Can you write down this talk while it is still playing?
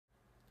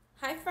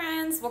Hi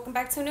friends, welcome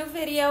back to a new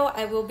video.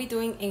 I will be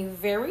doing a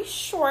very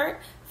short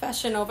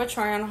Fashion Nova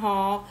try-on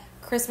haul,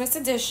 Christmas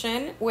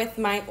edition, with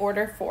my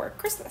order for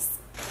Christmas.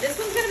 This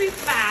one's gonna be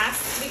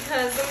fast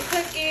because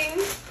I'm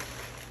cooking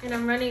and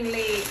I'm running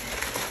late.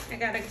 I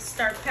gotta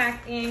start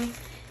packing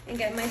and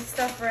get my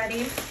stuff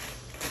ready.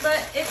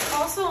 But it's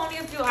also only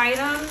a few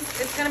items.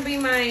 It's gonna be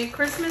my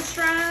Christmas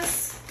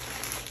dress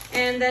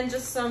and then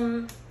just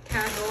some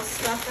casual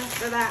stuff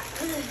after that.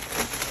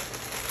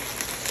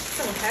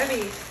 So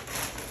heavy.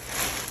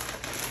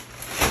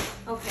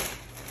 Okay,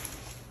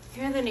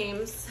 here are the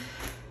names.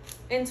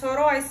 In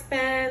total, I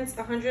spent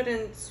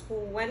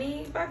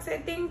 120 bucks, I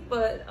think,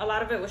 but a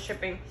lot of it was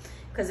shipping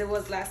because it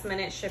was last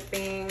minute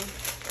shipping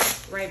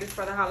right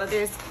before the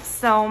holidays.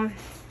 So,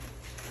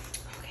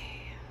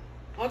 okay,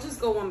 I'll just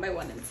go one by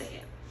one and say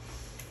it.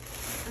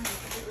 Okay,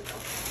 here we go.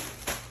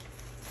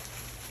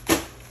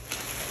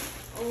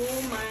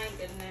 Oh my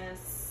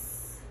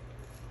goodness.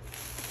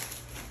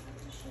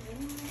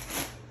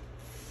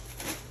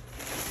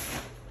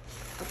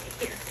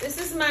 Okay, here. This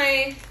is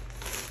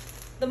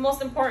the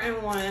most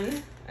important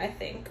one, I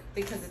think,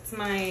 because it's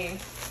my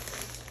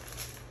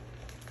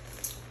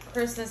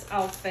Christmas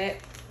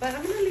outfit. But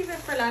I'm gonna leave it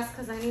for last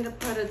because I need to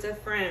put a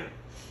different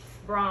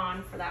bra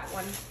on for that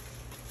one.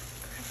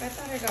 I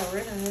thought I got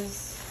rid of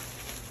this.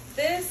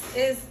 This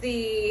is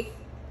this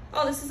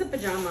is a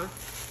pajama.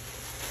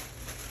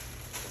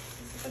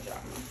 This is a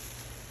pajama.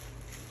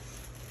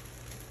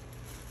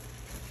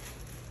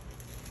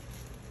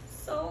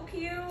 So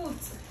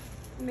cute.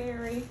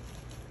 Mary.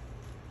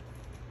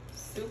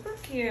 Super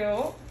cute.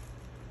 All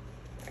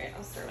right,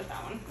 I'll start with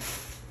that one.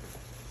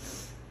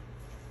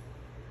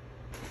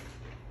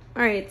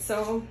 All right,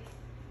 so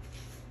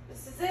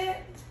this is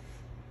it.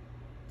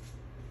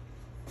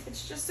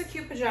 It's just a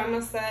cute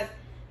pajama set.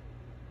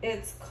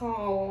 It's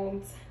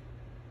called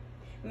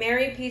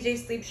Mary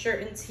PJ Sleep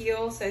Shirt in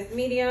teal, size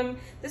medium.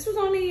 This was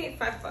only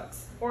 $5,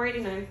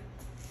 $4.89.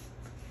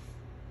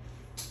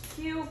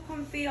 Cute,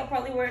 comfy. I'll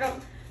probably wear it on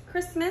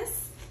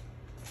Christmas.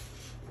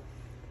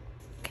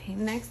 Okay,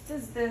 next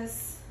is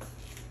this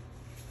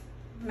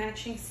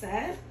matching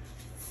set.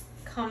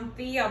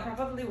 Comfy. I'll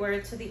probably wear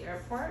it to the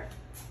airport.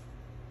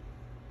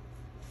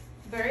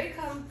 Very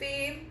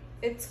comfy.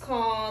 It's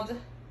called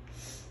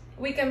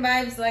Weekend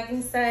Vibes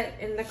legging set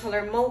in the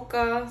color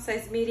mocha,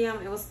 size medium.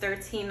 It was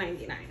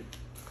 $13.99.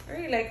 I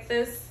really like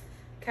this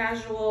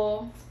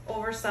casual,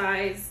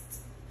 oversized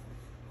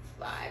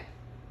vibe.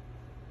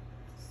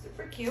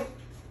 Super cute.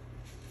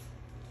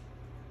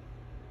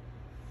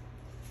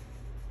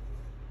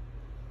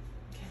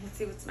 Let's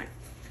see what's next.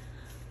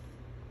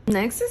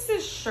 Next is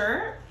this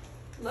shirt.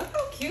 Look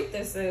how cute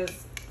this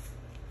is.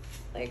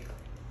 Like,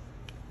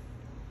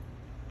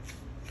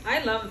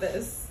 I love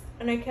this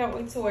and I can't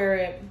wait to wear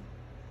it.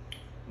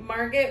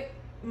 Margot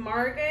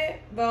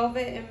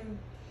velvet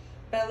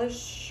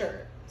embellished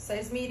shirt,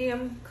 size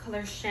medium,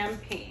 color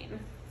champagne.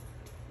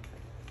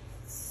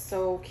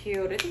 So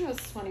cute. I think it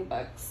was 20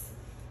 bucks.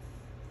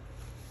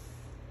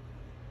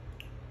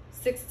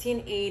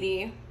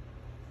 $16.80,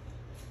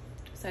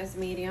 size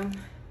medium.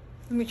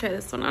 Let me try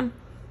this one on.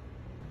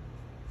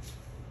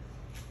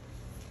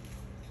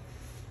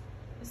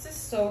 This is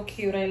so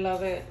cute. I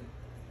love it.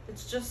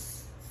 It's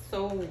just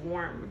so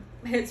warm.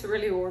 It's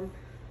really warm.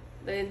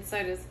 The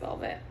inside is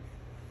velvet.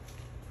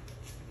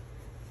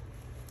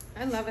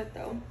 I love it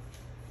though.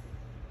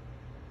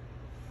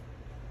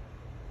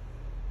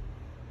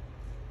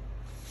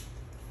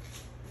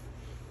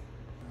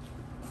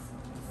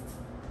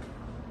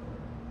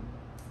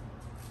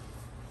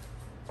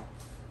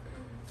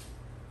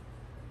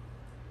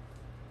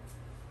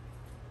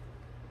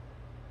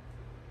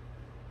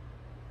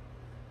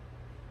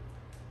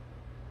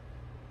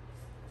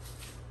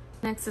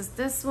 Next is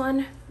this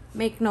one,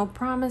 Make No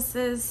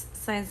Promises,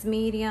 size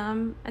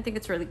medium. I think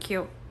it's really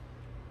cute.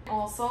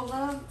 Also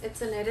love,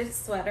 it's a knitted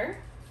sweater.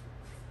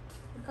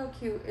 Look how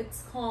cute.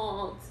 It's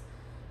called,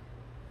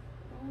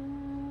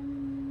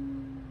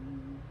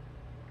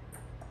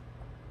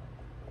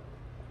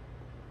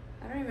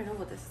 I don't even know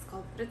what this is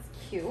called, but it's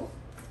cute.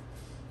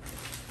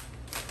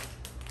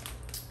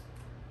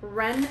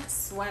 Wren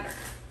sweater.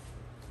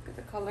 Look at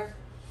the color.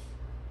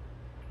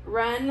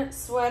 Wren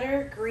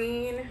sweater,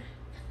 green.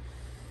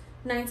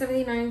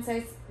 $9.79,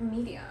 size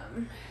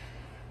medium.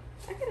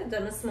 I could have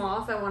done a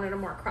small if I wanted a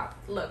more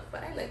cropped look,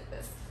 but I like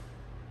this.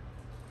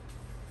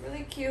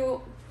 Really cute.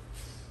 And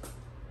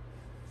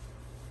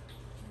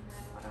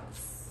then what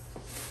else?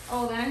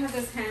 Oh, then I have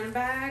this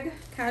handbag,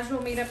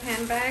 casual made up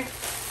handbag,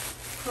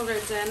 color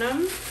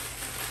denim.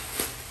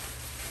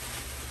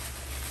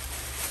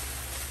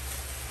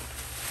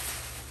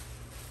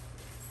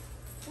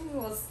 I think it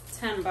was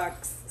 10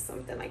 bucks,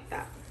 something like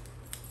that.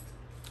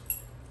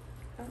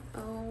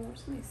 Oh,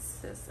 where's my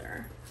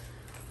scissor?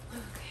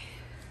 Okay.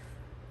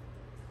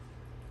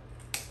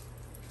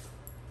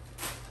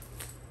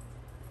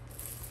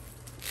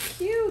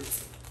 Cute.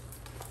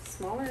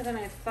 Smaller than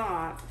I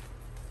thought.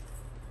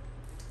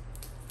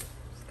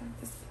 Just got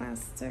this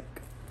plastic.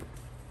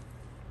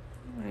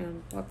 I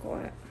unbuckle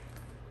it.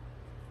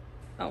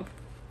 Oh,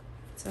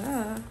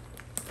 duh.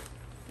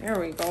 There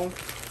we go.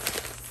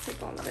 Let's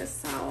take all of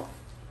this out.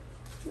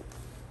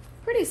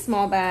 Pretty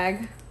small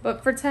bag,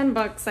 but for 10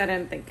 bucks, I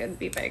didn't think it'd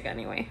be big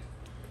anyway.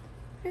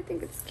 I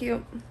think it's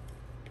cute.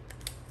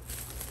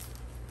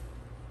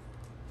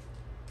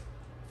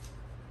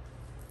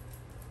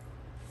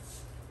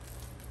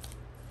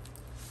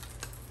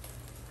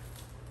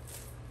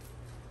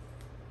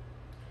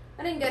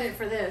 I didn't get it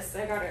for this.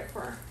 I got it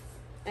for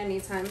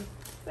anytime,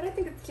 but I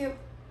think it's cute.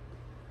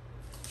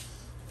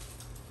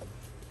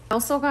 I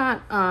also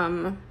got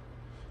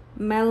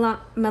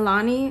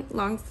Melanie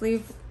long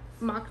sleeve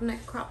mock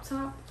neck crop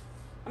top.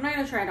 I'm not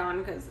gonna try it on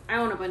because I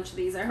own a bunch of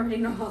these. I already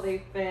know how they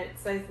fit.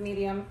 Size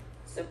medium.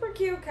 Super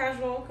cute,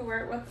 casual, could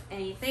wear it with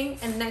anything.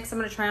 And next I'm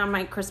gonna try on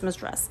my Christmas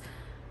dress.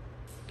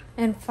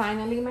 And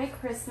finally my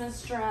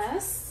Christmas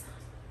dress.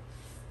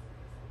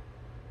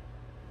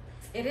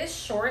 It is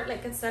short,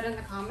 like it said in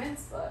the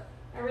comments, but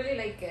I really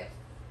like it.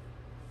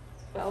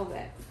 It's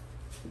velvet.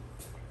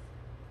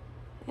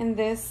 And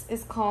this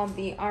is called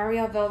the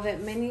Aria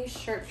Velvet Mini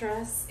Shirt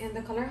Dress in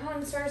the color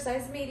Hunter,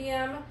 size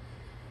medium.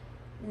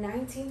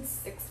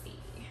 $19.60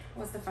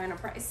 was the final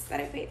price that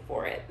I paid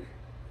for it.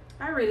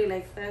 I really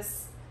like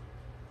this.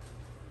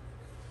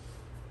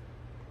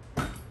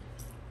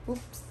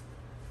 Oops.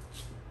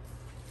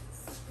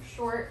 Super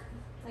short,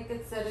 like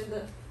it said in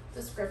the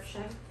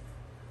description.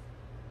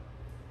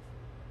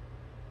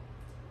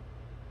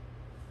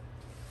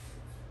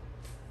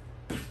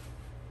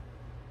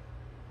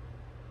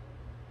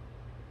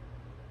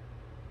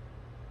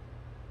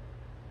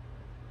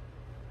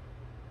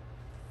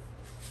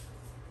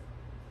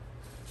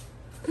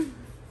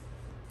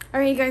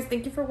 Alright guys,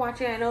 thank you for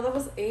watching. I know that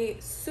was a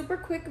super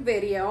quick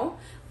video,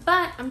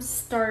 but I'm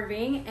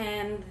starving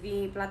and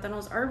the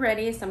platanos are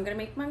ready, so I'm gonna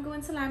make mango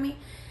and salami.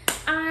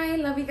 I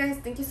love you guys.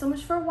 Thank you so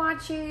much for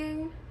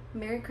watching.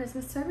 Merry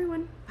Christmas to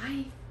everyone.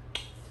 Bye.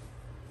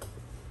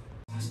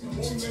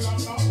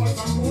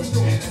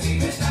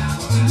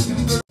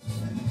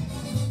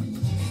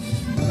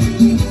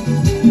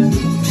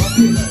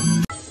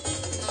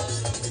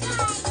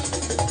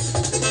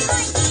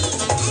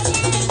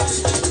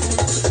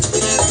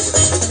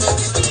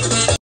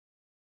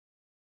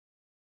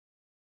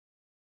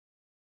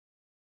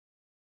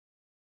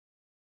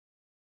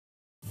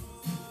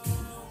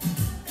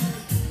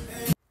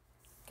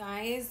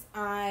 Guys,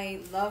 I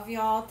love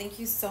y'all. Thank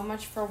you so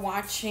much for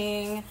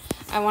watching.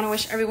 I want to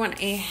wish everyone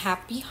a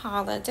happy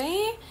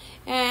holiday,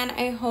 and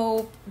I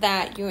hope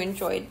that you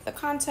enjoyed the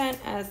content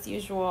as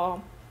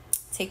usual.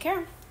 Take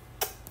care.